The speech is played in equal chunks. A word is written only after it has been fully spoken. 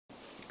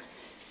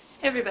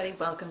Hey everybody,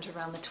 welcome to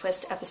Around the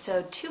Twist,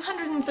 episode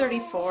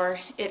 234.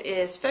 It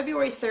is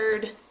February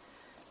 3rd,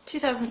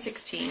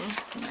 2016,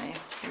 and I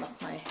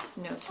left my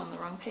notes on the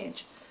wrong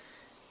page.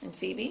 And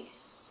Phoebe,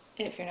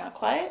 if you're not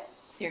quiet,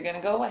 you're gonna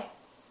go away.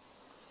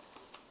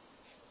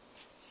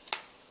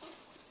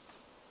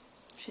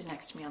 She's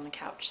next to me on the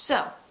couch.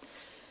 So,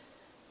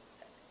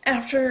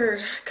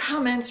 after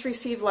comments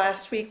received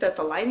last week that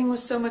the lighting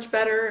was so much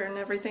better and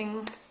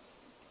everything,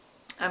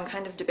 I'm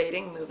kind of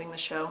debating moving the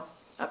show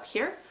up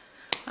here.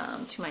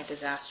 To my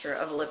disaster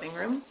of a living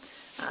room.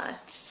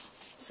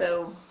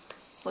 So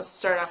let's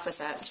start off with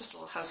that. Just a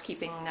little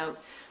housekeeping note.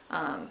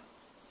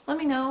 Let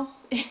me know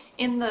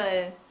in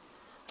the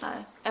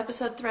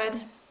episode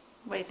thread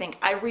what you think.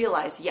 I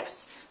realize,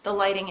 yes, the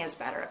lighting is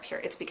better up here.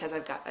 It's because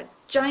I've got a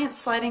giant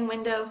sliding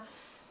window,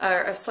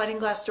 or a sliding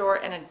glass door,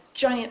 and a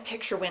giant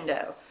picture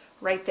window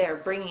right there,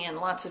 bringing in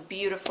lots of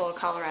beautiful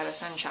Colorado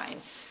sunshine.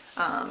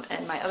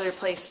 And my other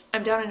place,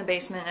 I'm down in a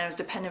basement and I was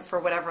dependent for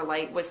whatever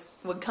light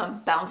would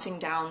come bouncing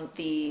down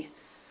the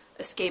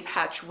escape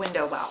hatch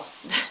window well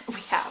that we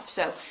have.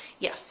 So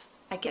yes,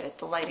 I get it,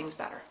 the lighting's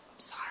better. I'm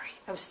sorry.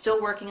 I was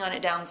still working on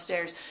it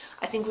downstairs.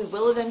 I think we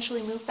will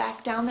eventually move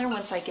back down there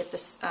once I get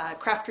this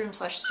craft room /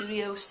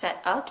 studio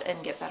set up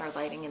and get better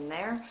lighting in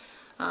there.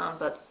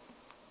 But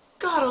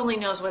God only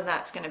knows when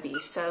that's going to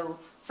be. So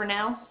for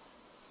now,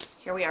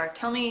 here we are.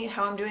 Tell me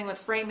how I'm doing with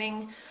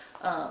framing.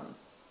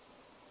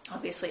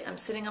 Obviously, I'm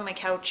sitting on my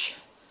couch,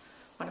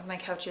 one of my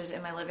couches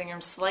in my living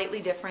room, slightly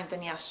different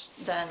than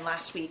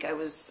last week. I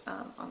was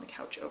on the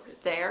couch over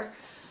there.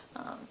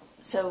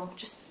 So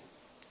just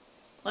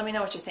let me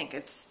know what you think.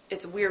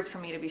 It's weird for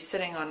me to be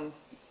sitting on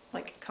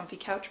like a comfy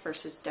couch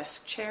versus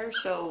desk chair,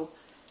 so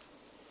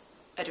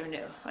I don't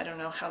know. I don't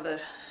know how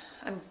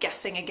I'm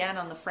guessing again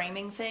on the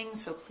framing thing,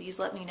 so please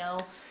let me know.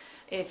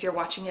 If you're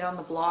watching it on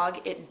the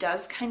blog, it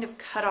does kind of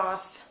cut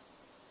off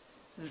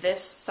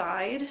this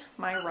side,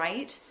 my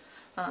right,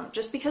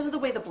 just because of the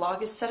way the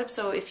blog is set up.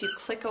 So if you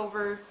click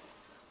over,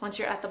 once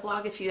you're at the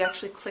blog, if you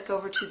actually click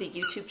over to the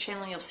YouTube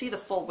channel, you'll see the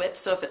full width.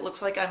 So if it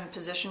looks like I'm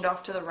positioned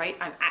off to the right,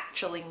 I'm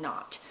actually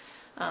not.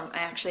 I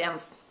actually am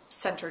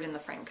centered in the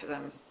frame because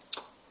I'm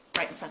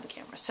right in front of the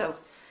camera. So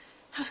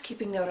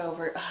housekeeping note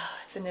over. Oh,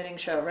 it's a knitting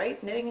show,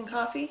 right? Knitting and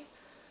coffee.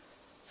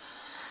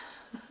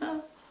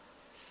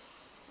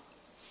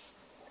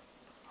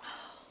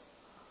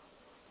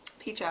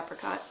 Peach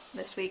apricot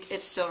this week.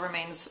 It still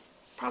remains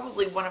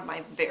probably one of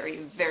my very,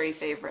 very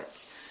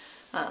favorites.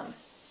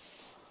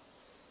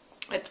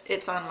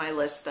 It's on my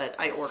list that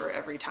I order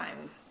every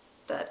time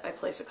that I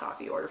place a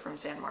coffee order from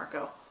San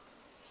Marco.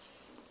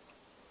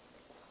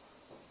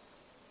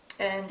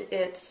 And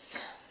it's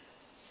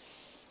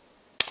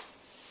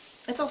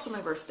also my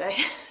birthday.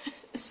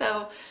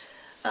 So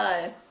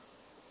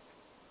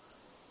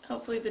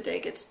hopefully the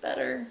day gets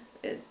better.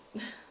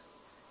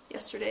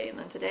 Yesterday and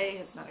then today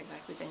has not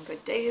exactly been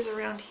good days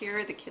around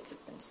here. The kids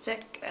have been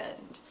sick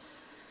and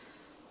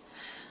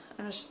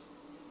I'm just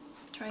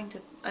trying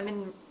to, I'm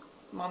in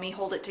mommy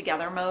hold it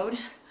together mode.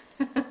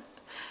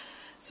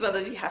 It's one of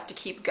those you have to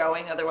keep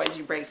going, otherwise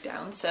you break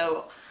down.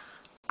 So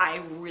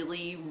I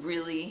really,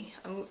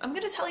 I'm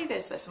going to tell you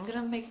guys this. I'm going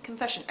to make a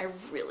confession. I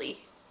really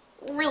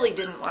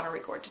didn't want to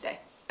record today.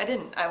 I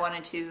didn't. I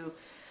wanted to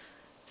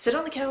sit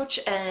on the couch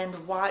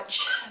and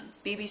watch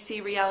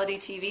BBC reality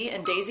TV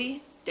and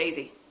Daisy,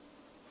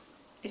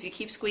 if you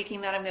keep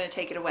squeaking that, I'm going to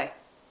take it away.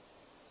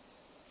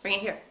 Bring it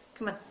here.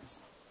 Come on.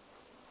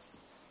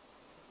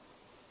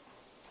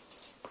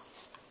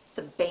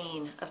 The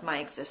bane of my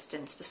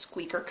existence, the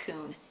squeaker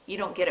coon. You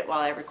don't get it while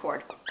I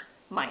record.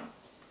 Mine.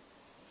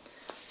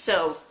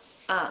 So,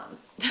 I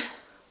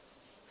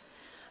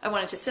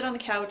wanted to sit on the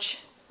couch,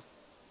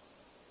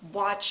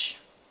 watch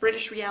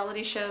British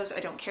reality shows.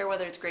 I don't care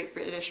whether it's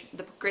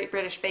the Great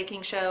British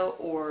Baking Show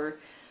or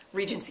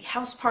Regency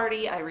House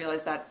Party. I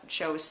realize that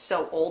show is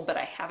so old, but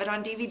I have it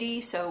on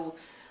DVD, so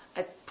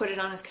I put it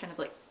on as kind of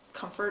like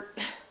comfort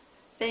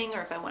thing,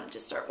 or if I wanted to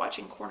start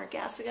watching Corner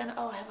Gas again.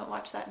 Oh, I haven't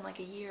watched that in like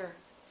a year.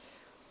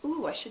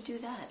 Ooh, I should do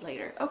that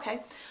later. Okay.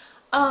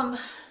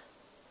 But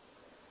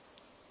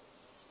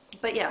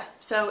yeah,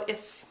 so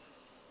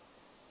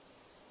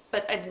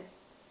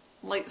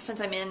since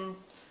I'm in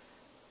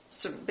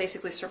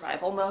basically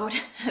survival mode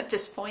at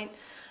this point,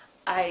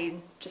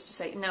 just to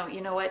say, no, you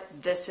know what,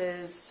 this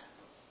is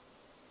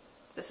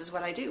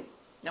what I do.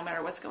 No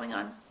matter what's going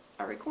on,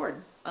 I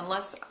record.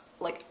 Unless,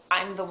 like,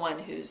 I'm the one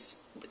who's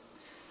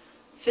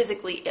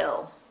physically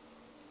ill,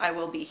 I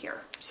will be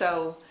here.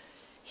 So,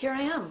 here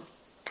I am.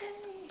 Yay.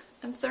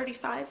 I'm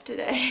 35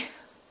 today.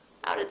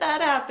 How did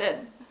that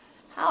happen?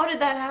 How did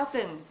that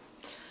happen?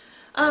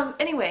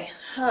 Anyway,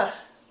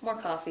 more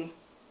coffee.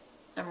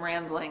 I'm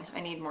rambling.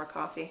 I need more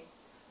coffee.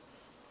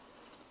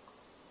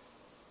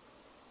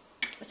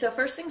 So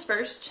first things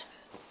first,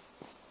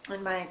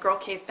 in my Girl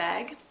Cave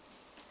bag,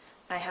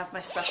 I have my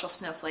special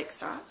snowflake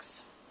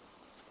socks.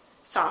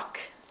 Sock,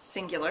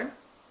 singular,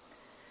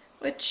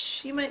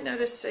 which you might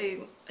notice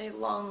a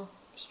long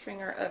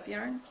stringer of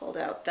yarn pulled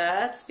out.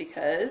 That's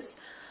because,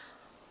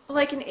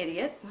 like an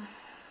idiot,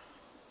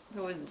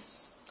 who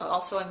is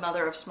also a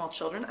mother of small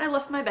children, I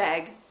left my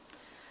bag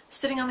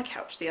sitting on the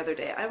couch the other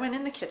day. I went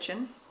in the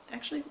kitchen,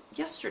 actually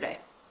yesterday.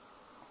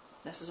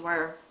 This is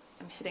where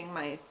I'm hitting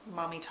my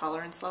mommy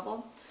tolerance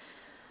level.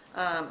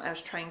 I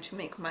was trying to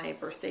make my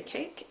birthday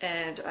cake,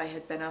 and I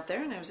had been out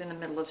there and I was in the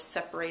middle of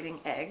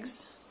separating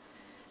eggs,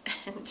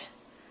 and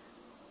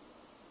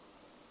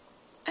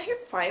I hear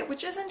quiet,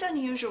 which isn't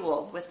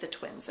unusual with the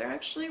twins. They're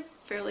actually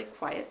fairly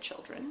quiet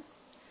children.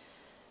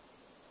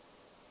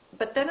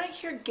 But then I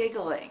hear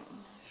giggling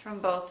from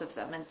both of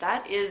them, and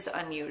that is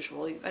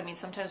unusual. I mean,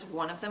 sometimes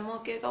one of them will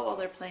giggle while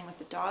they're playing with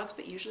the dogs,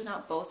 but usually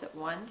not both at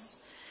once.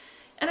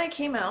 And I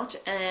came out,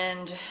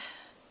 and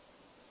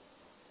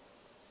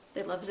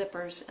they love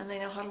zippers, and they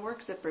know how to work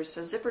zippers,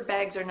 so zippered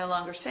bags are no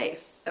longer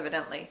safe,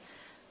 evidently.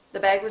 The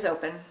bag was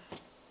open,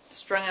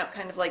 strung out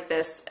kind of like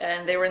this,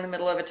 and they were in the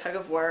middle of a tug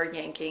of war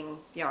yanking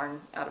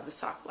yarn out of the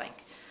sock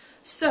blank.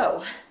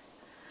 So,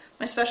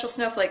 my special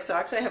snowflake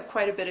socks, I have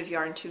quite a bit of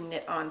yarn to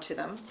knit onto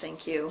them.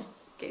 Thank you,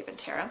 Gabe and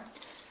Tara.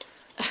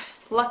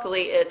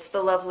 Luckily, it's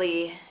the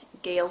lovely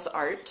Gail's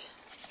Art,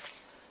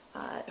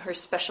 her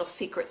special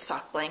secret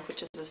sock blank,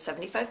 which is a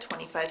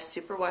 75-25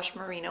 superwash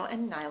merino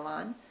and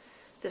nylon.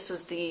 This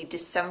was the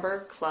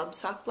December Club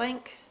sock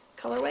blank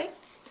colorway,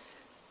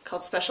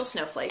 called Special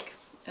Snowflake,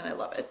 and I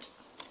love it.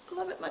 I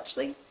love it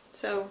muchly.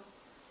 So,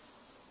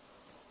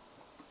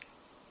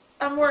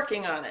 I'm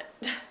working on it.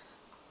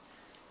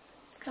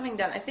 It's coming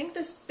down. I think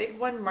this big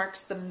one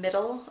marks the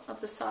middle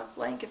of the sock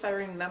blank, if I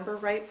remember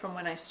right from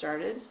when I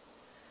started.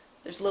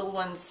 There's little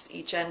ones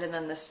each end, and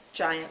then this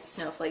giant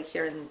snowflake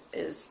here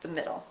is the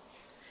middle.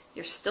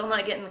 You're still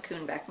not getting the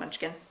coon back,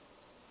 Munchkin.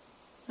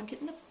 I'm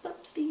getting the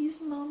bubsies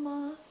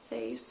mama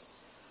face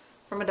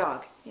from a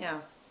dog, yeah.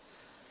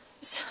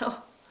 So,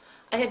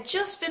 I had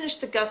just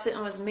finished the gusset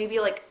and was maybe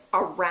like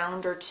a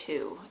round or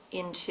two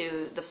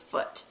into the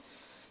foot.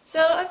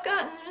 So I've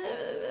gotten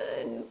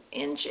an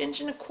inch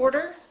and a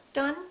quarter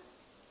done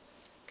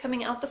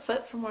coming out the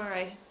foot from where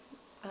I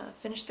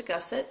finished the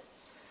gusset.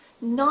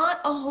 Not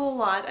a whole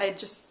lot. I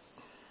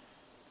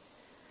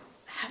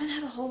haven't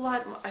had a whole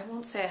lot. I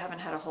won't say I haven't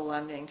had a whole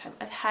lot of knitting time.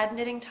 I've had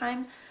knitting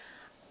time.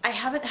 I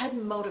haven't had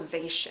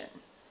motivation.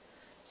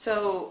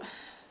 So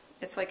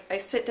it's like I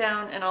sit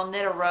down and I'll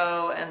knit a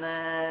row and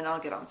then I'll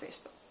get on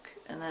Facebook.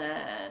 And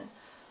then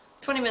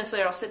 20 minutes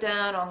later I'll sit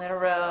down, I'll knit a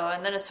row,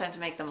 and then it's time to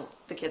make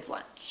the kids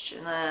lunch.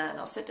 And then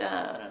I'll sit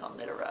down and I'll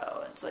knit a row.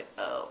 And it's like,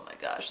 oh my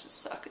gosh, this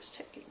sock is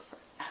taking forever.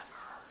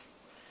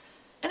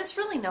 And it's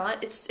really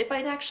not. It's if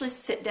I'd actually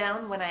sit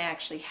down when I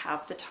actually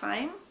have the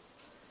time,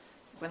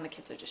 when the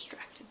kids are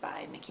distracted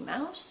by Mickey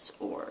Mouse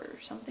or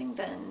something,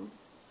 then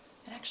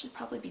I'd actually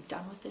probably be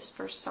done with this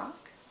first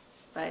sock.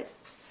 But,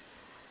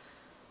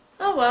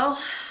 oh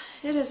well,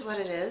 it is what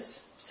it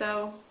is.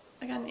 So,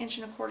 I got an inch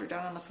and a quarter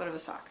done on the foot of a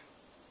sock.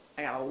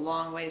 I got a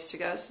long ways to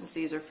go since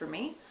these are for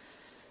me.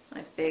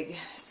 My big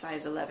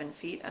size 11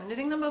 feet. I'm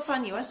knitting them up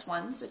on US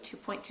 1s, a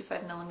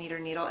 2.25 millimeter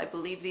needle. I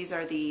believe these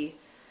are the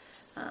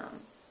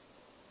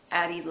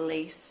Addi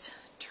Lace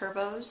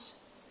Turbos,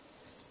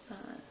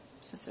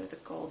 since they're the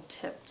gold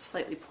tipped,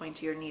 slightly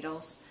pointier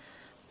needles.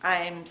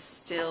 I'm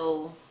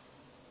still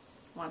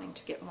wanting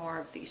to get more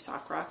of the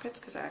sock rockets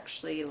because I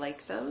actually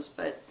like those,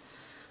 but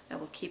I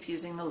will keep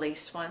using the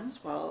lace ones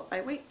while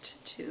I wait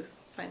to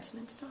find some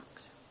in stock.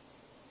 So.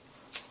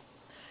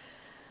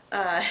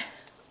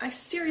 I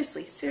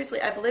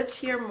seriously, I've lived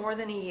here more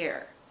than a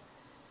year,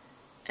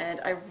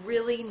 and I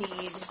really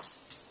need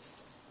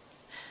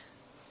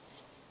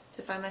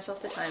to find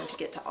myself the time to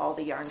get to all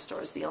the yarn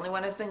stores. The only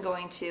one I've been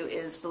going to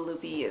is the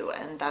Loopy U,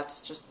 and that's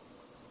just,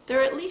 there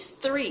are at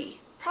least 3,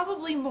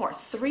 probably more,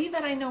 3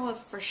 that I know of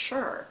for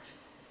sure,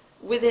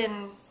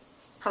 within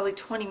probably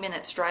 20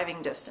 minutes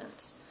driving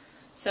distance.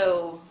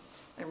 So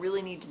I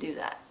really need to do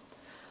that.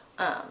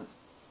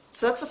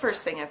 So that's the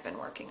first thing I've been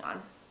working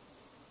on.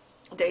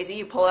 Daisy,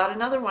 you pull out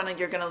another one and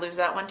you're going to lose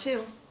that one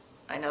too.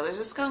 I know there's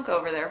a skunk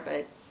over there,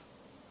 but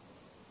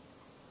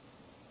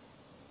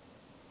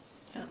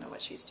I don't know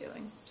what she's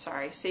doing.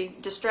 Sorry. See,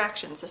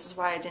 distractions. This is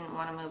why I didn't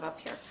want to move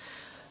up here.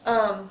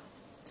 So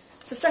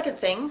second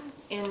thing,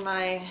 in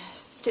my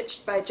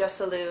Stitched by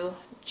Jessalou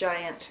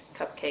giant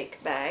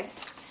cupcake bag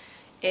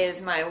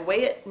is my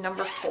Weigh It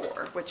number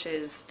 4, which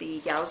is the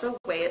Yowza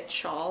Weigh It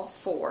Shawl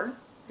 4, or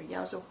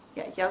Yowza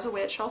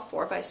Weigh It Shawl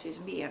 4 by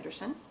Susan B.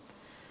 Anderson.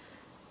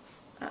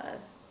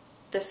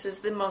 This is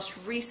the most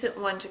recent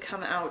one to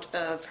come out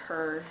of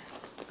her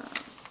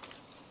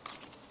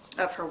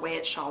Weigh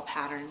It shawl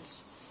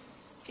patterns.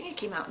 I think it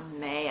came out in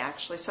May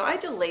actually, so I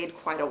delayed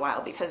quite a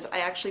while because I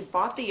actually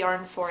bought the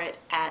yarn for it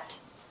at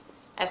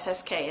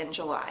SSK in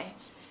July,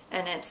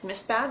 and it's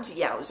Miss Babs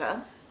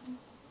Yowza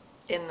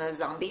in the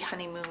Zombie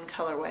Honeymoon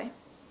colorway,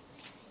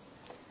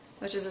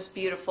 which is this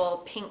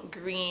beautiful pink,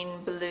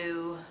 green,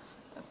 blue,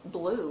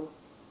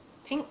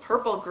 pink,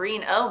 purple,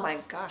 green, oh my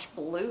gosh,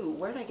 blue.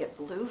 Where did I get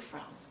blue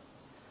from?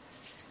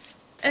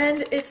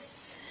 And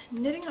it's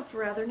knitting up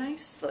rather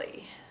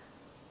nicely.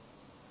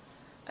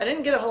 I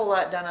didn't get a whole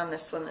lot done on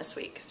this one this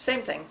week.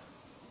 Same thing.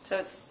 So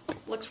it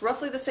looks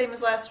roughly the same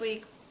as last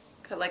week.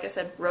 like I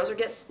said,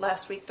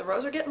 last week, the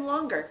rows are getting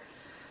longer.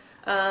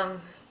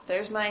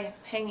 There's my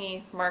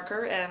hangy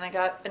marker, and I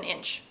got an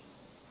inch.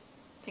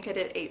 I think I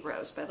did 8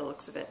 rows by the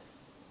looks of it.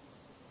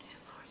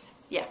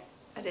 Yeah,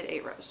 I did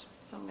 8 rows.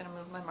 So I'm going to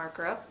move my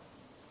marker up.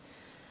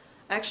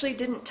 I actually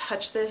didn't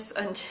touch this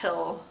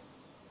until,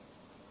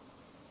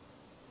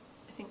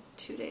 I think,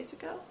 2 days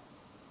ago.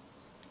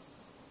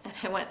 And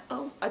I went,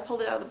 oh, I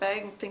pulled it out of the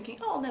bag thinking,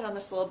 oh, I'll knit on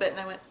this a little bit. And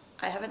I went,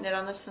 I haven't knit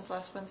on this since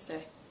last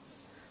Wednesday.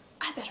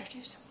 I better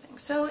do something.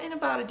 So in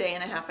about a day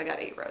and a half, I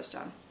got 8 rows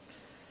done.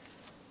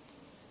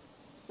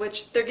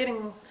 Which they're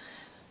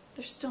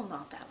still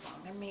not that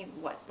long. They're maybe,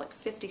 what, like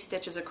 50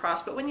 stitches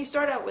across. But when you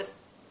start out with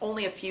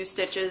only a few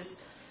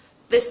stitches,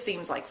 this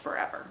seems like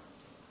forever.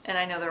 And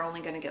I know they're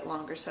only going to get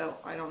longer, so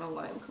I don't know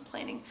why I'm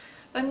complaining.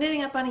 But I'm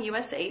knitting up on a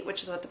US 8,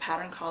 which is what the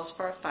pattern calls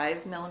for, a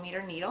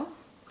 5mm needle.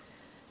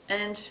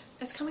 And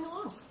it's coming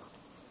along.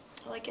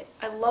 I like it.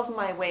 I love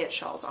my Way-It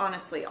shawls,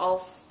 honestly.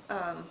 All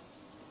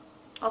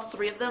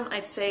 3 of them,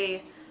 I'd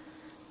say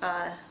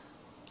the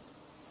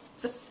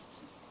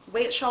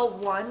Way-It shawl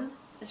 1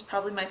 is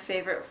probably my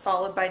favorite,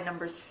 followed by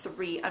number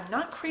 3. I'm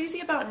not crazy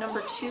about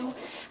number 2,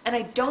 and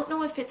I don't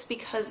know if it's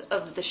because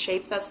of the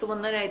shape. That's the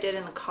one that I did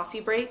in the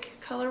coffee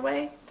break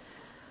colorway.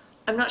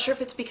 I'm not sure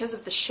if it's because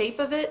of the shape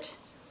of it,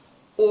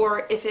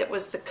 or if it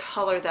was the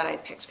color that I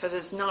picked, because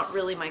it's not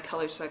really my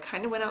color, so I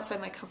kind of went outside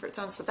my comfort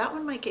zone. So that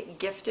one might get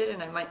gifted,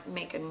 and I might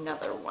make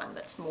another one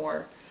that's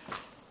more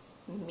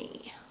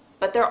me.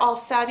 But they're all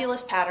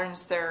fabulous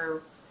patterns.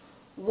 They're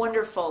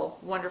wonderful,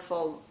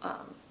 wonderful,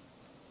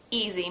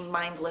 easy,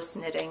 mindless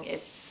knitting.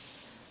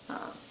 If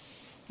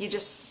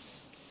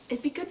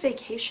it'd be good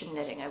vacation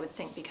knitting, I would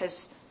think,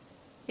 because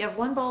you have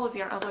one ball of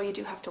yarn, although you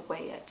do have to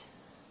weigh it.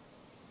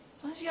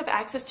 As long as you have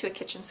access to a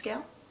kitchen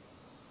scale,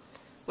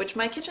 which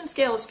my kitchen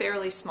scale is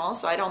fairly small,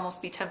 so I'd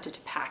almost be tempted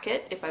to pack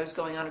it if I was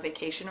going on a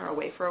vacation or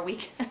away for a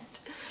weekend,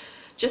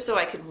 just so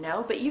I could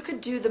know. But you could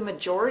do the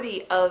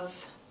majority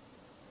of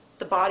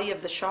the body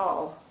of the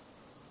shawl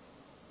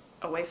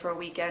away for a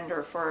weekend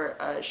or for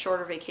a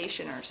shorter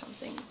vacation or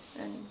something,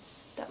 and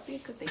that would be a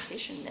good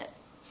vacation knit.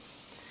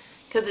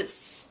 Because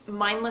it's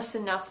mindless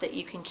enough that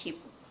you can keep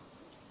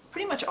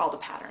pretty much all the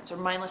patterns, or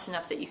mindless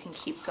enough that you can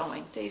keep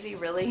going. Daisy,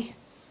 really?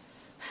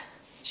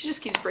 She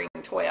just keeps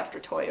bringing toy after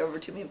toy over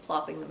to me and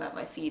plopping them at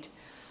my feet.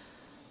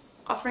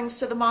 Offerings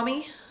to the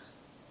mommy?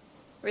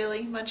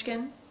 Really,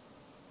 Munchkin?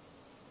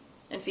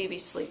 And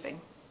Phoebe's sleeping.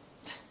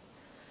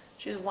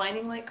 She was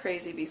whining like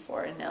crazy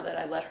before, and now that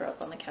I let her up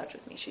on the couch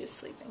with me, she is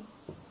sleeping.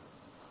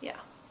 Yeah.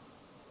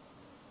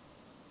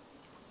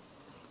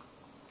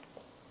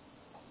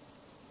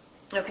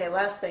 Okay,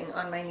 last thing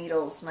on my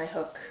needles, my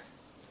hook,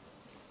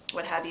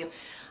 what have you.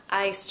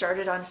 I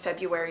started on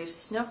February's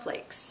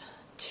Snowflakes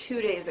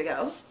 2 days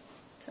ago,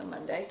 so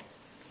Monday.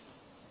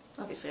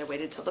 Obviously I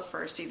waited till the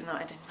 1st, even though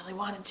I didn't really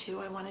want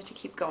to. I wanted to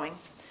keep going.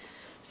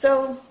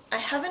 So I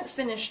haven't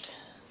finished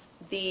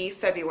the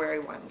February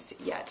ones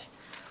yet.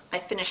 I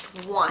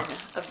finished 1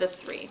 of the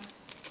 3.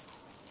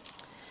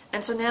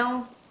 And so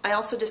now I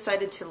also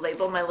decided to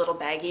label my little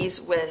baggies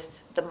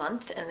with the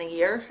month and the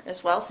year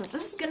as well, since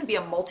this is going to be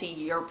a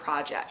multi-year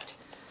project.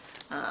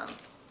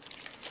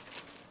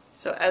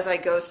 So as I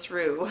go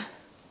through,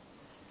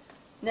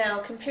 now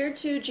compared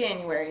to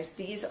January's,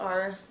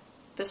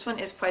 this one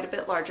is quite a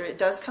bit larger. It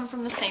does come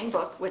from the same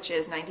book, which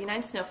is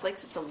 99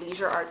 Snowflakes. It's a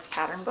Leisure Arts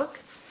pattern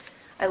book.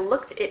 I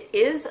looked, it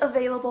is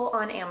available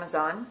on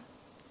Amazon,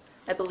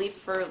 I believe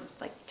for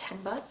like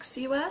 $10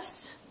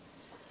 US.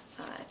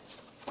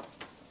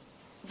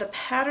 The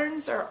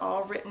patterns are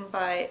all written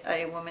by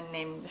a woman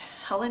named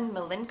Helen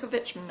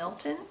Milinkovich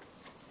Milton.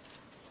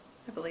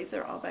 I believe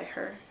they're all by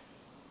her.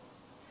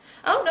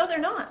 Oh, no, they're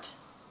not.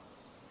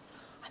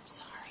 I'm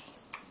sorry.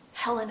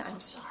 Helen, I'm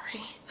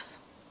sorry.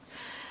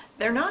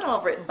 They're not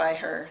all written by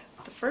her.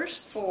 The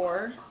first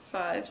 4,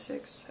 5,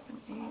 6, 7,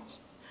 8,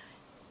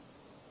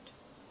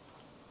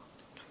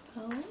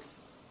 12.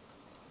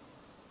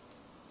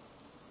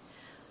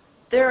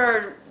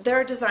 There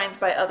are designs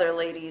by other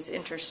ladies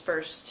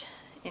interspersed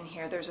in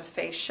here. There's a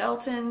Faye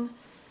Shelton.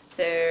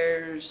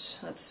 There's,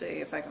 let's see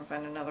if I can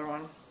find another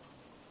one.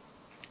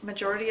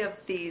 Majority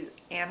of the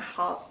Anne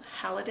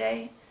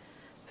Halliday,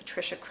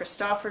 Patricia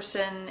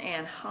Christopherson,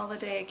 Anne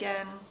Halliday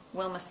again,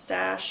 Wilma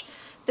Stash.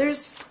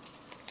 There's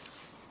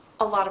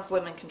a lot of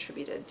women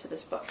contributed to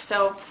this book.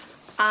 So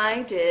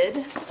I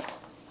did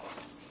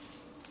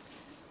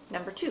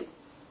number 2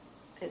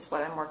 is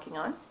what I'm working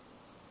on.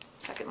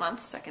 Second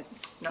month, second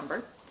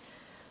number.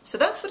 So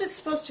that's what it's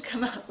supposed to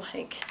come out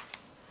like.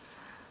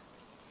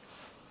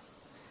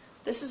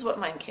 This is what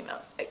mine came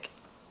out like.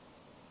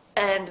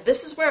 And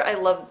this is where I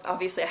love,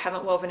 obviously I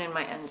haven't woven in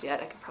my ends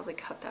yet. I could probably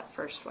cut that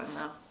first one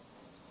though.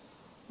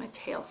 My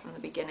tail from the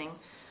beginning.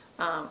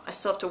 I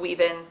still have to weave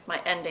in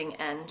my ending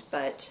end,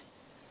 but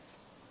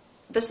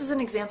this is an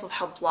example of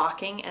how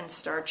blocking and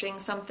starching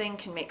something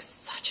can make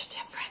such a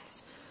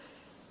difference.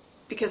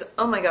 Because,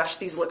 oh my gosh,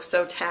 these look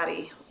so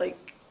tatty.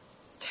 Like,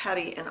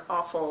 tatty and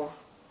awful.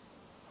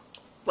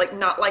 Like,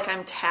 not like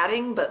I'm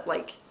tatting, but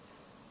like,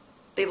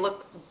 they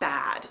look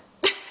bad.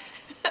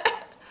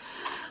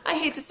 I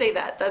hate to say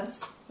that.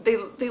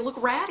 They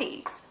look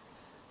ratty.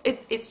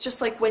 It's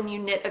just like when you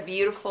knit a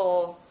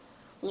beautiful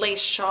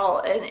lace shawl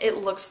and it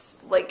looks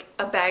like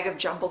a bag of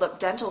jumbled up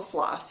dental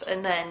floss,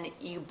 and then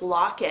you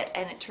block it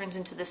and it turns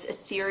into this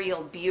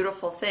ethereal,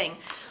 beautiful thing.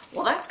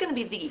 Well, that's going to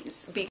be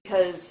these,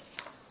 because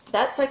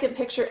that second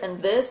picture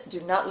and this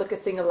do not look a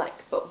thing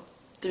alike, but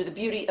through the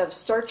beauty of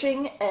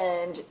starching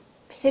and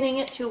pinning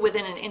it to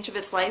within an inch of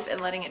its life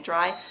and letting it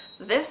dry,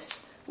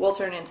 this will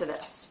turn into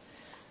this.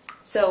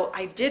 So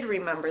I did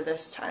remember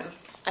this time.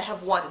 I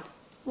have one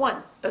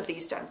of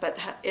these done, but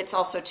it's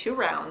also 2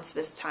 rounds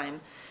this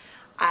time.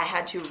 I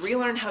had to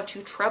relearn how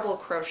to treble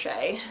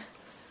crochet,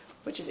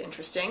 which is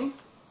interesting.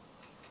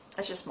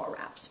 It's just more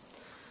wraps.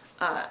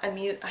 I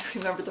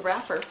remember the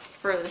wrapper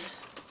for...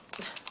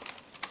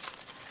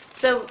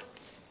 So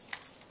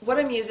what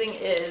I'm using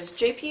is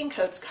JP &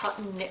 Coats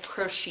Cotton Knit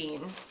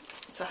Crocheting.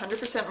 It's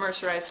 100%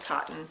 mercerized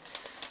cotton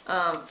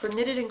for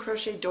knitted and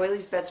crocheted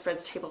doilies,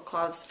 bedspreads,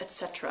 tablecloths,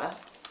 etc.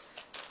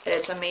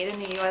 It's a made in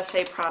the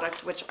USA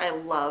product, which I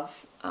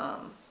love.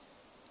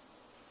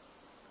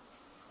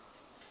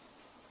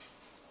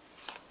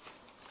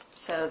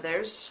 So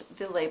there's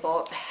the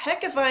label.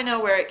 Heck if I know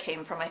where it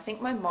came from. I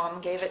think my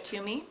mom gave it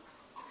to me.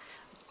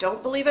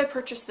 Don't believe I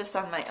purchased this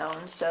on my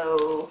own,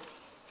 so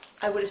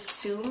I would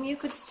assume you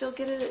could still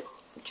get it at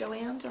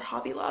Joann's or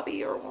Hobby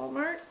Lobby or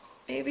Walmart,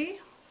 maybe.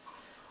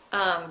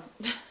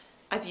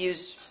 I've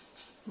used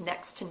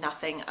next to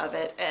nothing of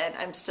it, and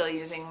I'm still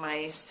using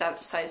my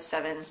size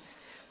 7,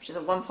 which is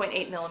a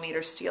 1.8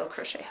 millimeter steel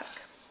crochet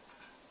hook.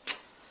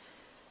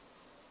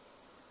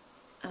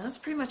 And that's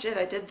pretty much it.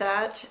 I did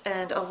that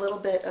and a little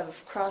bit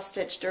of cross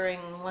stitch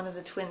during one of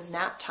the twins'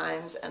 nap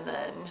times, and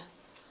then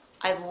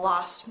I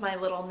lost my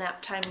little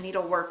nap time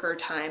needle worker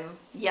time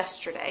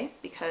yesterday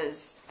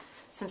because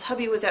since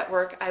hubby was at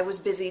work, I was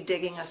busy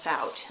digging us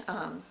out.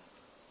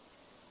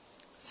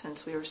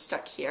 Since we were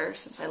stuck here,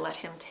 since I let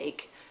him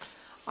take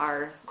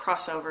our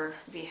crossover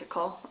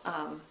vehicle,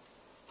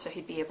 so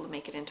he'd be able to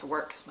make it into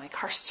work, because my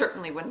car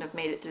certainly wouldn't have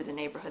made it through the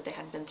neighborhood. They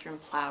hadn't been through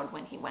and plowed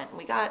when he went. And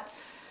we got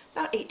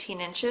about 18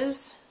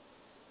 inches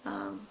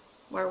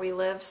where we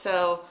live,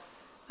 so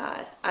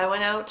I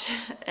went out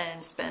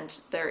and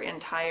spent their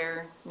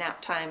entire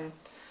nap time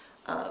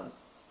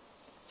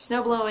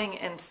snow blowing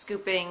and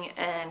scooping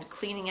and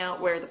cleaning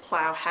out where the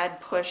plow had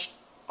pushed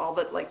all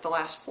but like the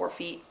last 4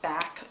 feet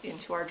back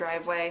into our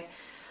driveway.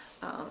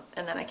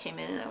 And then I came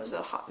in and I was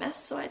a hot mess,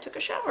 so I took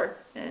a shower,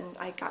 and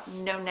I got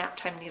no nap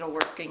time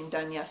needleworking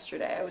done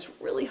yesterday. I was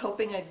really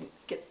hoping I'd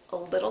get a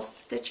little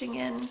stitching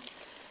in,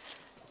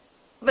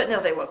 but no,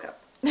 they woke up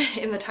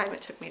in the time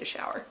it took me to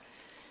shower.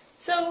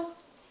 So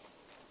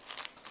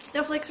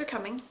snowflakes are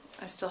coming.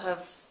 I still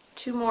have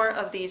 2 more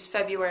of these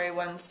February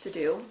ones to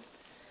do,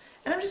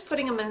 and I'm just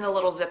putting them in the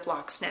little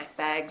Ziploc snack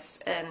bags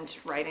and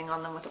writing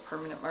on them with a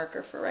permanent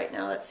marker for right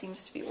now. That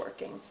seems to be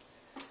working.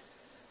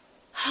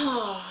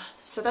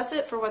 So that's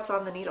it for what's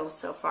on the needles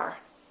so far.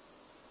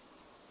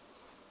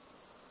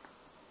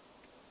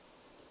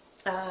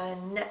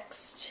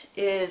 Next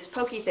is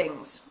Pokey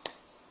Things.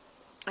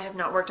 I have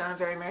not worked on a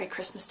very Merry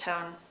Christmas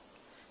town.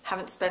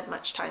 Haven't spent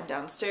much time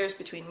downstairs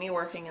between me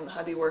working and the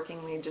hubby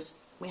working.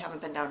 We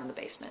haven't been down in the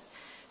basement.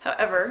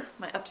 However,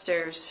 my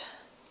upstairs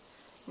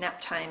nap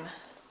time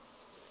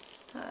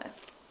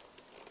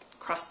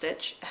cross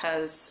stitch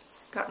has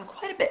gotten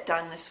quite a bit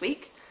done this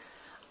week.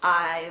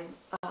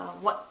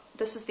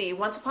 This is the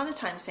Once Upon a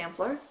Time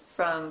sampler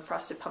from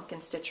Frosted Pumpkin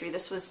Stitchery.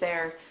 This was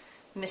their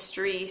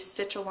mystery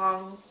stitch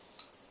along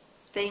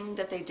thing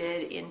that they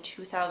did in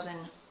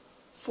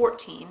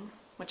 2014,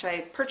 which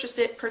I purchased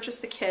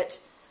the kit.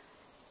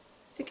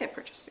 I think I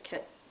purchased the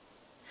kit.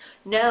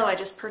 No, I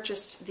just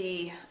purchased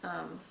the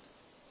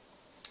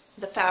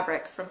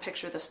fabric from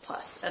Picture This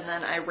Plus, and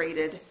then I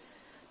raided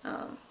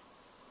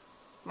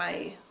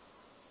my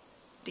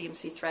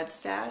DMC thread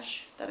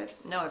stash that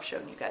I've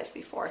shown you guys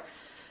before,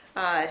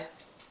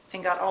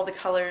 and got all the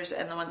colors,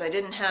 and the ones I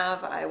didn't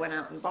have I went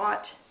out and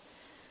bought.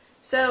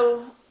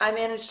 So I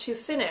managed to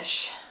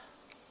finish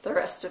the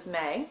rest of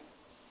May,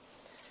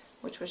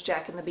 which was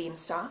Jack and the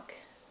Beanstalk.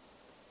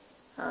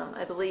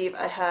 I believe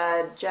I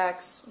had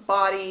Jack's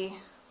body,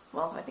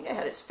 well, I think I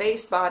had his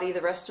face, body,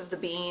 the rest of the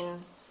bean. I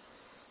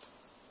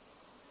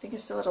think I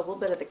still had a little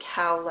bit of the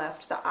cow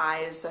left, the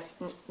eyes. I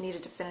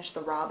needed to finish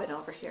the robin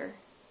over here.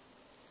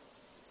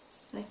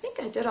 And I think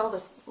I did all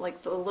this,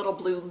 like the little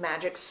blue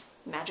magic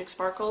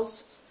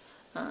sparkles.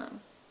 I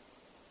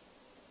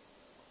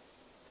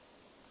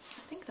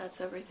think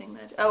that's everything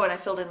that... Oh, and I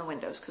filled in the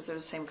windows because they're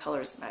the same color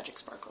as the magic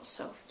sparkles,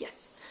 so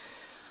yes.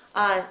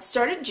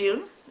 Started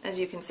June, as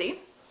you can see.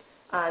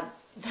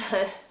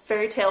 The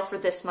fairy tale for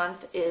this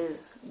month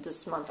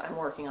I'm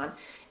working on,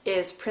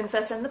 is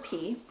Princess and the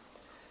Pea.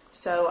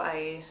 So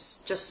I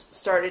just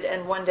started,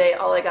 and one day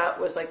all I got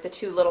was like the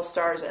 2 little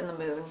stars and the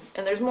moon.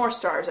 And there's more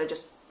stars, I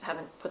just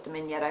haven't put them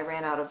in yet. I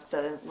ran out of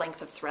the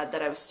length of thread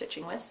that I was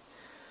stitching with.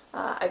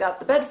 I got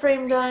the bed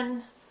frame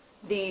done,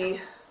 the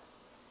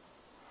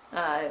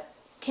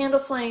candle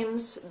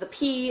flames, the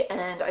pea,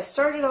 and I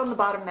started on the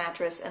bottom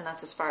mattress, and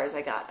that's as far as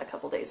I got a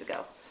couple days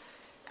ago.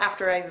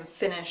 after I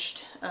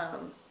finished,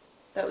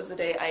 that was the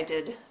day I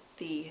did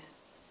the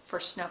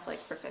first snowflake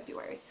for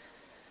February.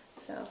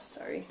 So,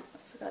 sorry, I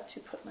forgot to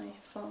put my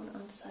phone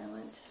on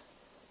silent.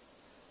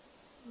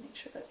 Make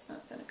sure that's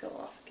not going to go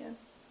off again.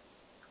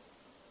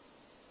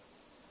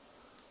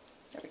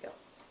 There we go.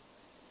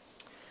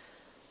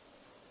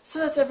 So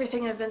that's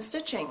everything I've been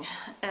stitching,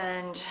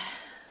 and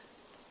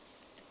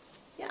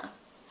yeah,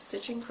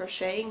 stitching,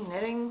 crocheting,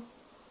 knitting.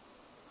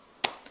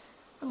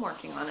 I'm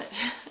working on it.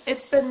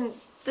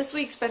 This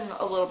week's been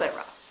a little bit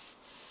rough,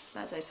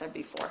 as I said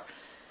before.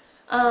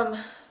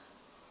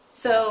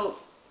 So,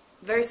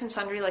 various and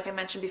sundry, like I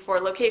mentioned before,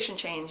 location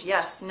change,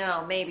 yes,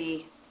 no,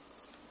 maybe.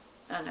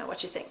 I don't know,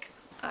 what you think?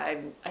 I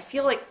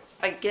feel like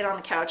I get on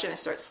the couch and I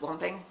start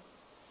slumping,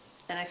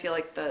 and I feel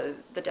like the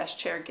desk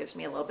chair gives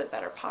me a little bit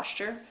better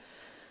posture.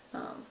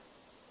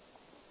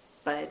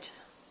 But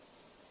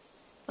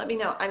let me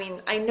know. I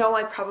mean, I know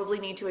I probably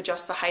need to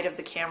adjust the height of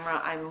the camera.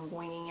 I'm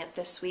winging it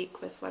this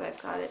week with what I've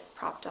got it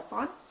propped up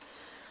on.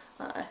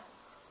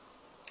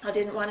 I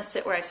didn't want to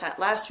sit where I sat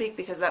last week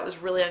because that was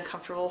really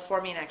uncomfortable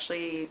for me and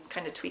actually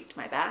kind of tweaked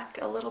my back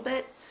a little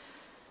bit.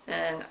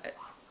 And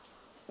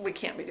we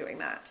can't be doing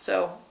that.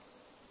 So,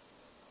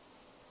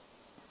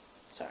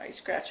 sorry,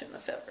 scratching the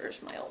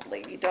feathers. My old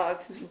lady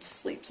dog who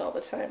sleeps all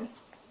the time.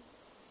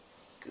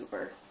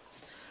 Goober.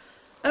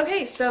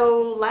 Okay,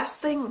 so last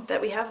thing that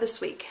we have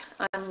this week.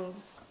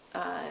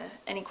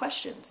 Any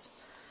questions?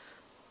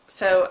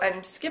 So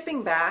I'm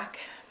skipping back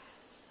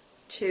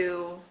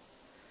to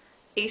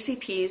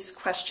ACP's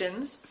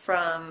questions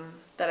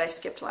that I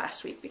skipped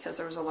last week because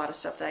there was a lot of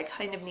stuff that I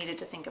kind of needed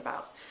to think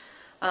about.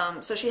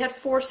 So she had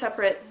 4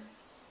 separate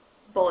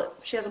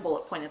she has a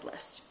bullet pointed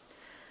list.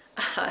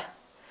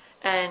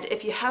 And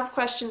if you have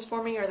questions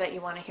for me or that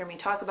you want to hear me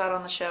talk about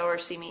on the show or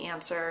see me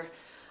answer,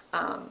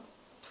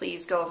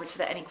 please go over to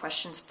the Any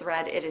Questions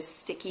thread. It is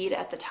stickied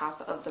at the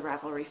top of the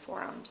Ravelry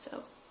forum.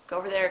 So go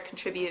over there,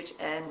 contribute,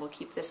 and we'll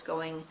keep this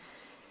going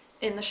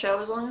in the show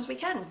as long as we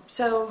can.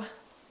 So,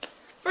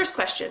 first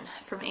question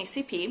from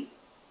ACP.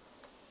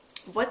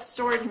 What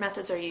storage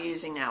methods are you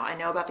using now? I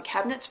know about the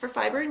cabinets for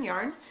fiber and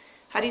yarn.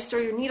 How do you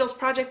store your needles,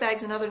 project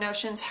bags, and other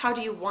notions? How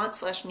do you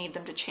want/need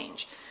them to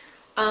change?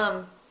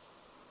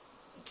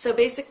 So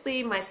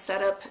basically my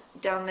setup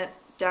down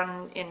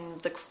in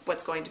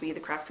what's going to be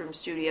the craft room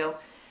studio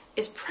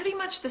is pretty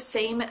much the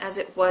same as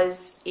it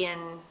was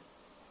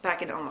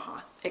back in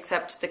Omaha,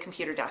 except the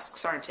computer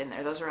desks aren't in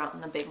there. Those are out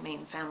in the big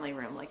main family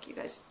room like you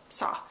guys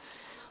saw.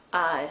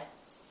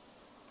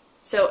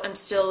 So I'm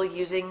still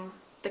using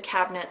the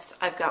cabinets.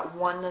 I've got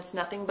one that's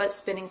nothing but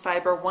spinning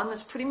fiber, one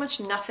that's pretty much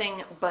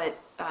nothing but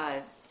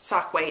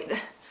sock weight,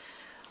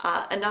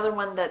 another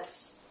one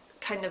that's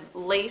kind of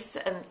lace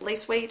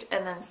weight,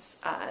 and then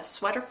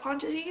sweater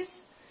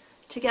quantities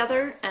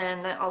together,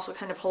 and that also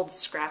kind of holds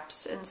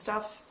scraps and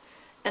stuff.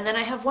 And then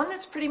I have one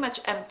that's pretty much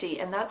empty,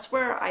 and that's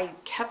where I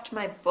kept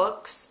my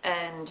books,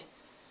 and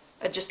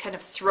I just kind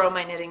of throw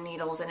my knitting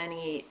needles and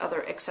any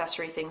other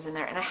accessory things in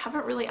there. And I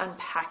haven't really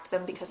unpacked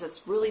them because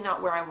that's really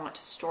not where I want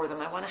to store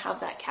them. I want to have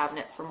that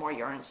cabinet for more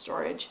yarn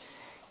storage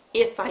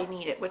if I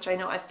need it, which I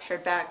know I've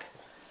pared back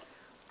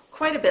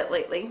quite a bit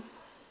lately.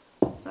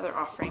 Another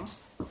offering.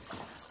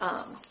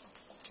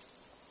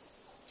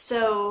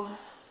 So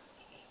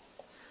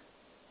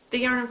the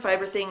yarn and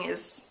fiber thing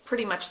is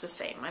pretty much the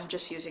same. I'm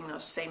just using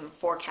those same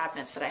 4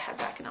 cabinets that I had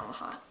back in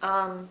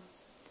Omaha.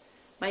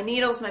 My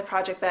needles, my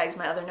project bags,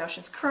 my other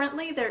notions,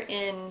 currently they're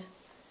in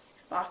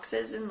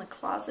boxes in the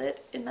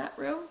closet in that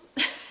room.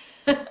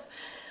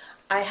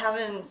 I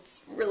haven't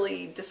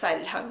really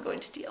decided how I'm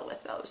going to deal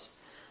with those.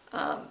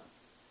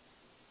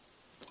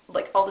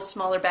 Like all the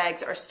smaller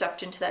bags are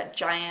stuffed into that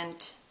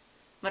giant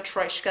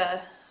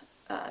Matryoshka,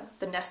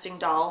 the nesting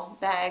doll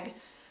bag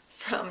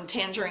from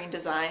Tangerine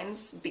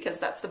Designs, because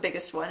that's the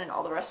biggest one and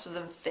all the rest of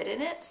them fit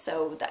in it.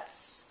 So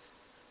that's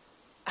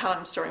how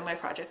I'm storing my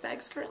project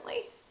bags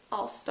currently,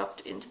 all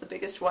stuffed into the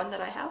biggest one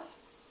that I have.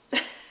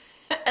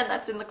 And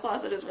that's in the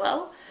closet as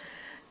well.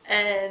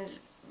 And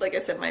like I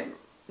said,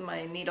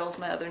 my needles,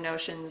 my other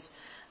notions,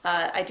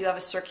 I do have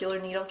a circular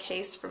needle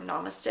case from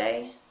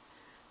Namaste,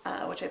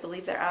 which I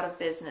believe they're out of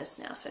business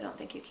now, so I don't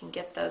think you can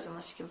get those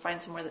unless you can find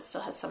somewhere that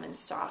still has some in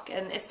stock.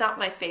 And it's not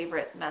my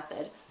favorite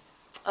method.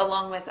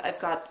 Along with, I've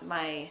got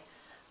my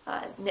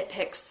Knit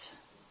Picks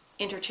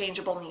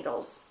interchangeable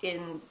needles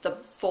in the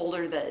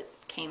folder that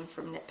came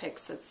from Knit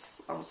Picks.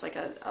 That's almost like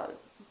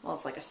well,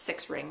 it's like a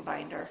 6-ring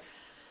binder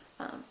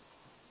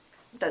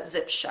that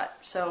zips shut.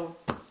 So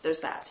there's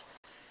that.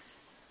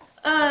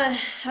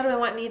 How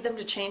do I need them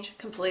to change?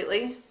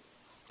 Completely.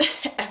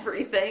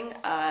 Everything.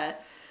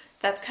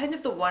 That's kind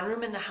of the one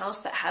room in the house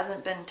that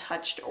hasn't been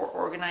touched or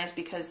organized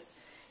because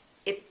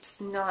it's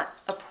not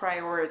a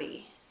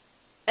priority.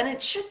 And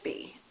it should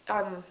be.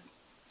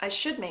 I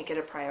should make it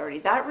a priority.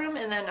 That room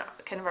and then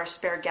kind of our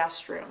spare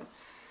guest room.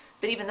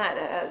 But even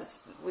that,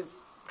 we've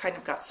kind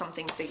of got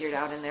something figured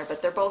out in there.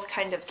 But they're both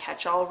kind of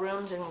catch-all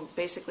rooms, and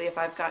basically if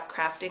I've got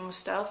crafting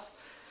stuff,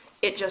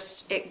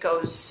 it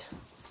goes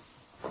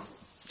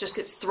just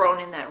gets thrown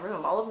in that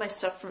room. All of my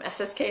stuff from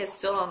SSK is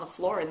still on the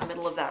floor in the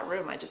middle of that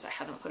room. I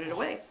haven't put it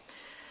away.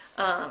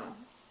 How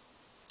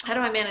do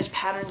I manage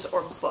patterns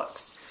or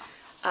books?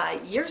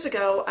 Years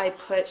ago,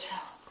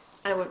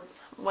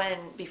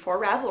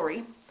 before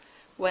Ravelry,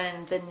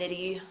 when the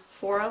Knitty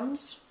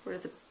forums were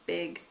the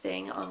big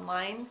thing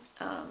online,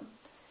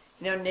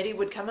 Knitty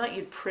would come out,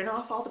 you'd print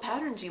off all the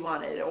patterns you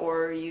wanted,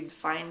 or you'd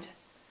find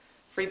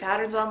free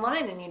patterns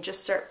online and you'd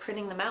just start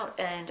printing them out.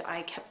 And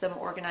I kept them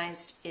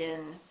organized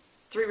in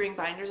 3-ring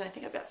binders. I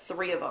think I've got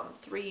 3 of them,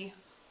 3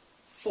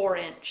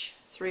 4-inch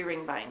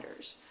 3-ring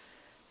binders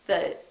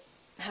that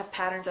have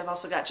patterns. I've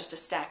also got just a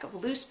stack of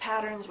loose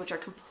patterns, which are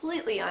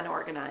completely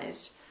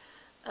unorganized.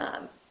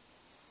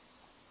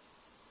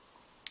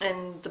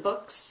 And the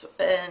books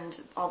and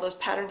all those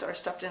patterns are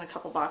stuffed in a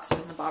couple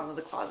boxes in the bottom of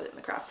the closet in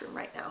the craft room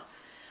right now.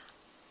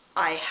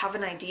 I have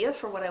an idea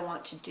for what I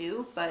want to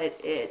do,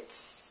 but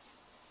it's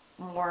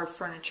more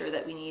furniture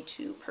that we need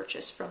to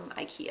purchase from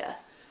IKEA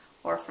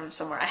or from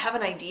somewhere. I have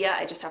an idea,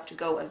 I just have to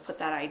go and put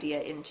that idea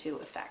into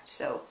effect.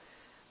 So,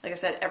 like I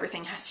said,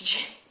 everything has to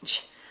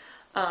change.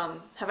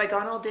 Have I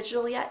gone all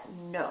digital yet?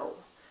 No.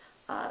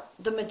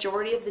 The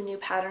majority of the new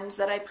patterns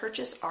that I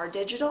purchase are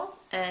digital,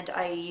 and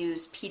I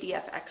use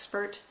PDF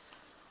Expert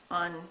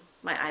on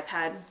my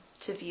iPad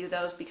to view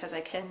those because I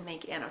can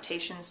make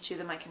annotations to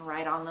them, I can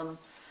write on them,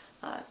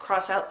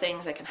 cross out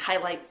things, I can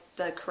highlight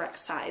the correct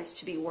size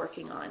to be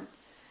working on,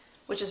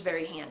 which is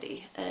very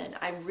handy, and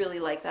I really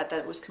like that.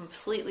 That was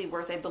completely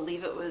worth, I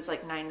believe it was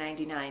like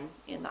 $9.99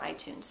 in the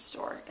iTunes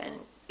store, and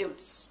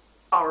it's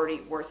already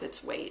worth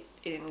its weight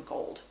in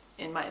gold,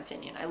 in my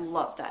opinion. I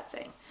love that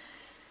thing.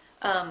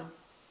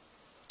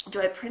 Do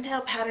I print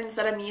out patterns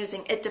that I'm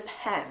using? It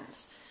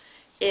depends.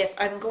 If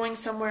I'm going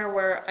somewhere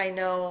where I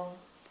know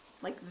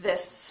like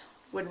this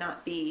would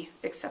not be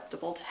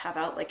acceptable to have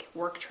out, like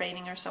work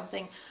training or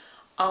something,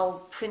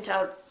 I'll print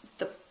out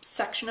the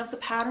section of the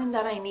pattern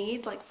that I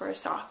need, like for a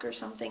sock or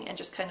something, and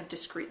just kind of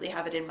discreetly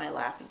have it in my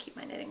lap and keep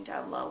my knitting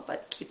down low,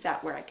 but keep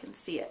that where I can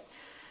see it.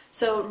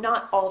 So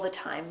not all the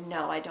time,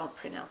 no, I don't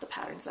print out the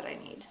patterns that I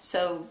need.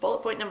 So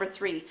bullet point number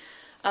 3,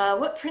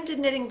 what printed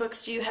knitting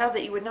books do you have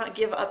that you would not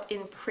give up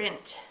in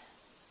print?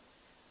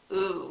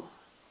 Ooh,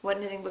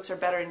 what knitting books are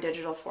better in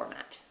digital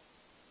format?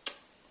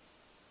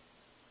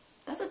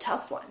 That's a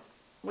tough one.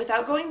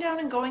 Without going down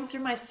and going through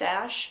my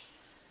stash,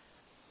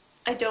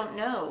 I don't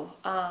know.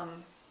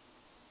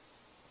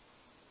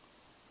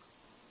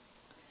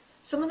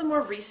 Some of the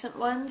more recent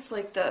ones,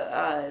 like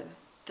the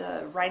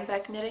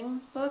Rhinebeck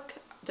knitting book,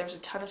 there's a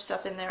ton of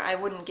stuff in there. I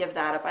wouldn't give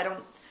that up. I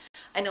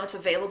know it's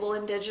available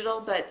in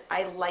digital, but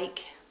I'm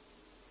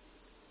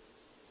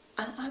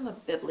a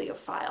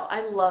bibliophile.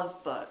 I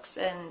love books,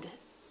 and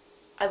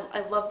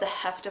I love the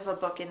heft of a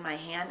book in my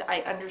hand.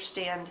 I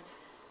understand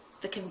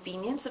the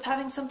convenience of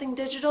having something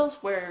digital,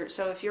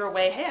 so if you're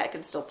away, hey, I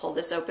can still pull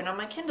this open on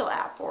my Kindle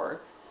app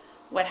or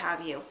what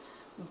have you.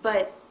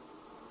 But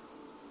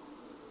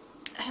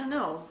I don't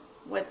know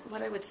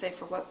what I would say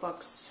for what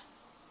books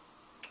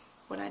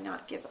would I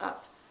not give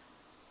up.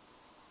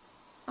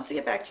 I'll have to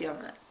get back to you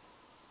on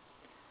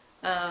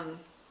that.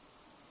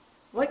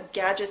 What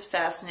gadgets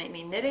fascinate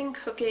me? Knitting or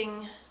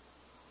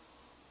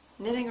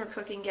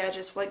cooking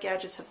gadgets. What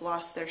gadgets have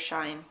lost their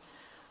shine?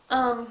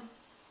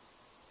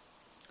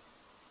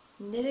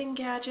 Knitting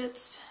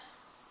gadgets,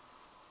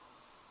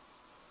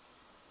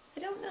 I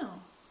don't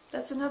know.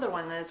 That's another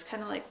one that's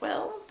kind of like,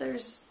 well,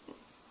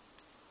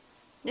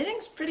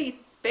 knitting's pretty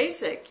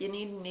basic. You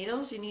need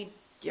needles, you need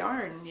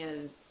yarn.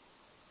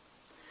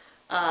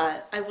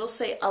 I will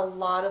say a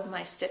lot of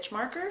my stitch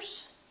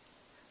markers,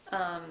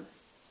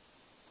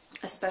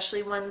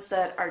 especially ones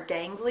that are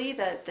dangly,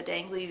 that the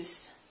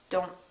danglies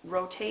don't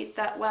rotate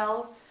that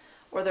well,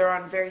 or they're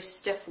on very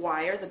stiff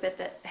wire, the bit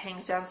that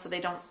hangs down so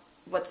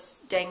what's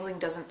dangling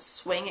doesn't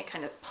swing, it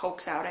kind of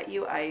pokes out at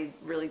you. I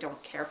really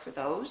don't care for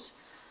those.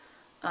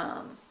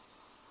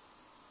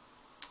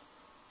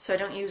 So I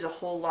don't use a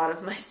whole lot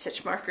of my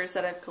stitch markers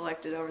that I've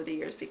collected over the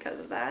years because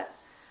of that.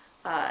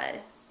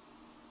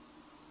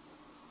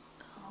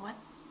 What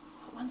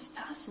ones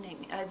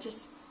fascinate me?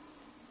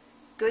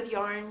 Good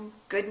yarn,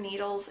 good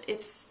needles.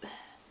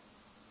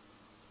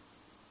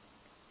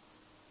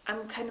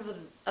 I'm kind of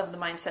the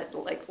mindset,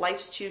 like,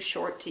 life's too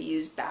short to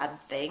use bad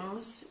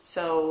things.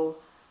 So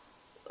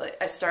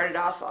I started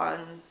off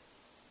on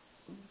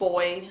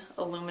Boy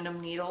aluminum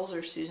needles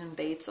or Susan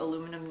Bates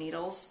aluminum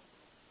needles.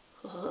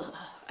 Ugh,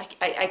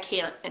 I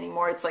can't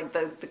anymore. It's like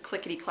the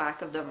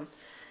clickety-clack of them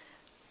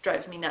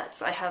drives me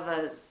nuts. I have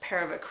a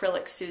pair of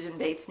acrylic Susan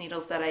Bates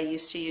needles that I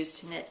used to use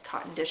to knit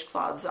cotton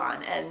dishcloths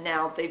on, and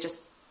now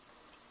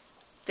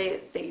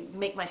they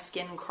make my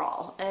skin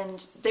crawl.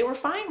 And they were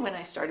fine when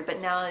I started, but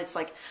now it's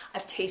like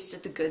I've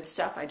tasted the good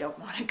stuff. I don't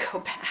want to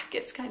go back.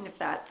 It's kind of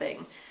that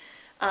thing.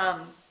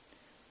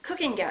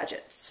 Cooking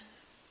gadgets.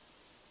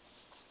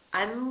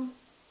 I'm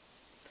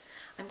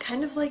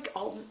kind of like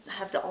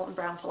have the Alton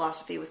Brown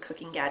philosophy with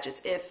cooking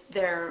gadgets. If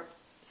they're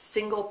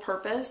single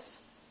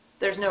purpose,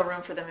 there's no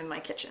room for them in my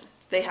kitchen.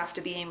 They have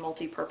to be a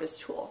multi-purpose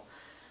tool,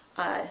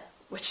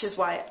 which is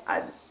why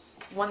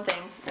one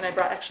thing, and I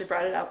actually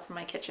brought it out from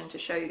my kitchen to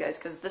show you guys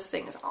because this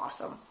thing is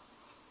awesome.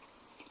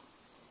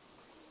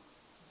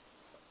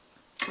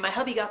 My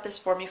hubby got this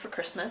for me for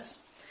Christmas,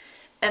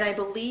 and I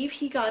believe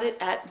he got it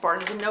at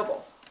Barnes &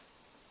 Noble.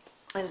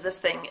 Is this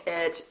thing?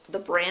 The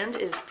brand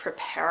is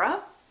Prepara.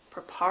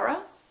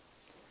 Prepara.com.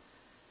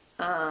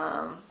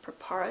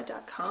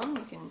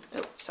 You can,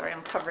 oh, sorry,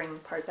 I'm covering the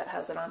part that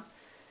has it on.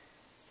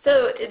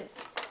 So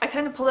I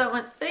kind of pulled out and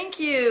went, thank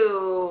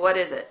you. What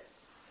is it?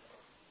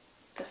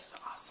 This is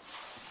awesome.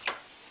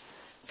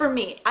 For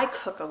me, I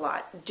cook a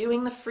lot,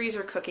 doing the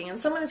freezer cooking, and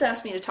someone has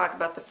asked me to talk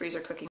about the freezer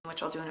cooking,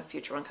 which I'll do in a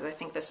future one because I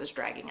think this is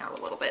dragging out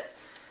a little bit.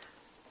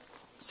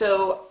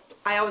 So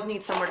I always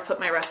need somewhere to put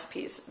my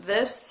recipes.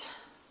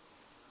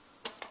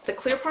 The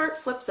clear part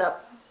flips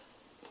up.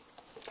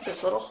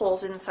 There's little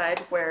holes inside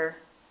where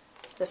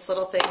this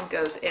little thing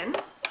goes in.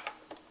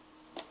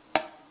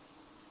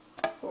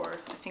 Or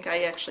I think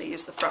I actually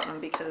use the front one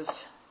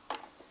because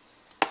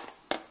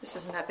this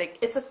isn't that big.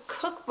 It's a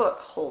cookbook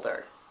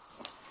holder.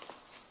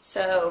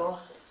 So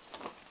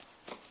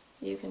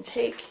you can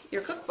take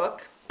your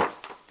cookbook,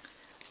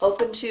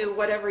 open to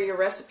whatever your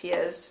recipe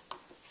is,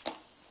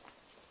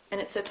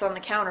 and it sits on the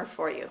counter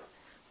for you.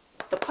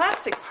 The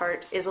plastic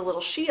part is a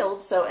little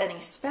shield so any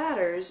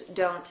spatters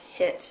don't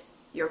hit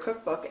your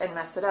cookbook and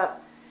mess it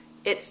up.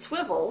 It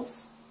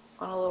swivels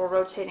on a little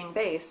rotating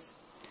base.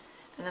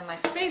 And then my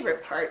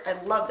favorite part, I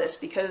love this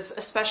because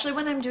especially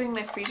when I'm doing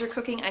my freezer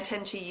cooking, I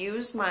tend to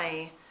use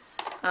my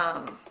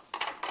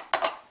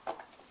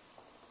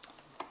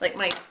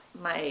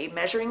my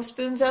measuring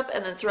spoons up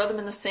and then throw them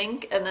in the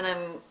sink, and then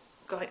I'm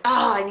going,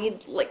 I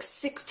need like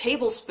 6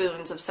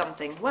 tablespoons of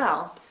something.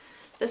 Well,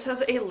 this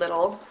has a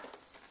little,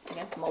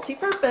 again,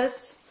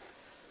 multi-purpose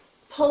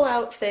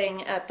pull-out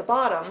thing at the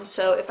bottom,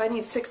 so if I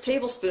need 6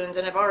 tablespoons,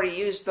 and I've already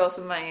used both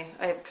of my,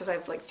 because I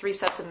have like 3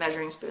 sets of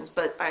measuring spoons,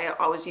 but I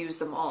always use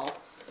them all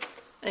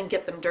and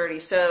get them dirty.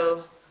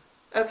 So,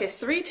 okay,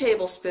 3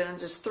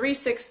 tablespoons is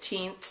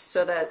 3/16,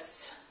 so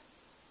that's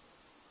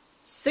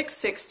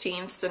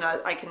 6/16, and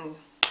I can,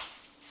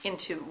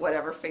 into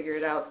whatever, figure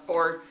it out.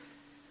 Or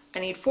I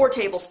need 4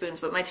 tablespoons,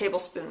 but my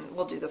tablespoon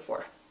will do the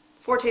 4.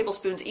 4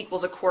 tablespoons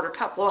equals a 1/4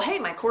 cup. Well, hey,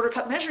 my 1/4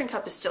 cup measuring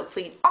cup is still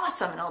clean.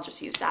 Awesome, and I'll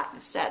just use that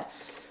instead.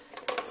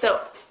 So,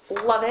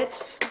 love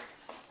it.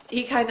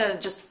 He kind of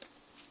just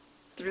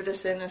threw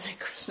this in as a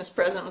Christmas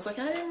present. Was like,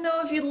 I didn't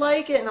know if you'd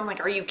like it. And I'm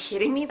like, are you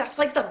kidding me? That's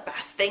like the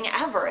best thing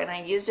ever. And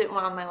I used it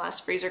on my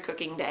last freezer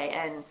cooking day,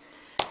 and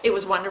it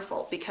was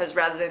wonderful because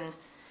rather than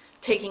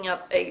taking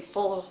up a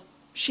full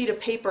sheet of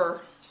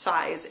paper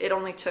size, it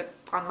only took,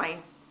 on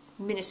my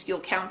minuscule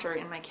counter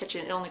in my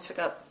kitchen, it only took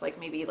up like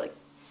maybe like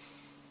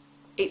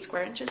 8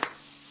 square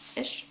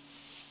inches-ish.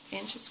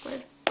 Inches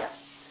squared. Yeah.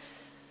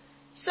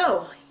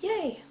 So,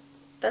 yay.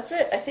 That's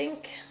it, I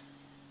think.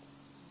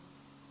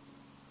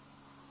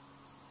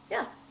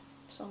 Yeah.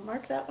 So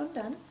mark that one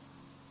done.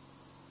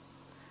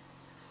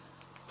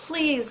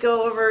 Please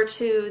go over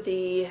to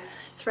the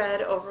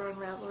thread over on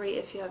Ravelry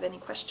if you have any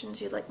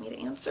questions you'd like me to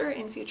answer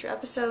in future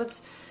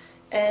episodes.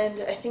 And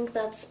I think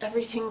that's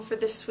everything for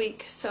this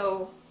week.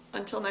 So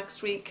until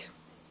next week,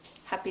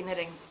 happy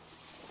knitting.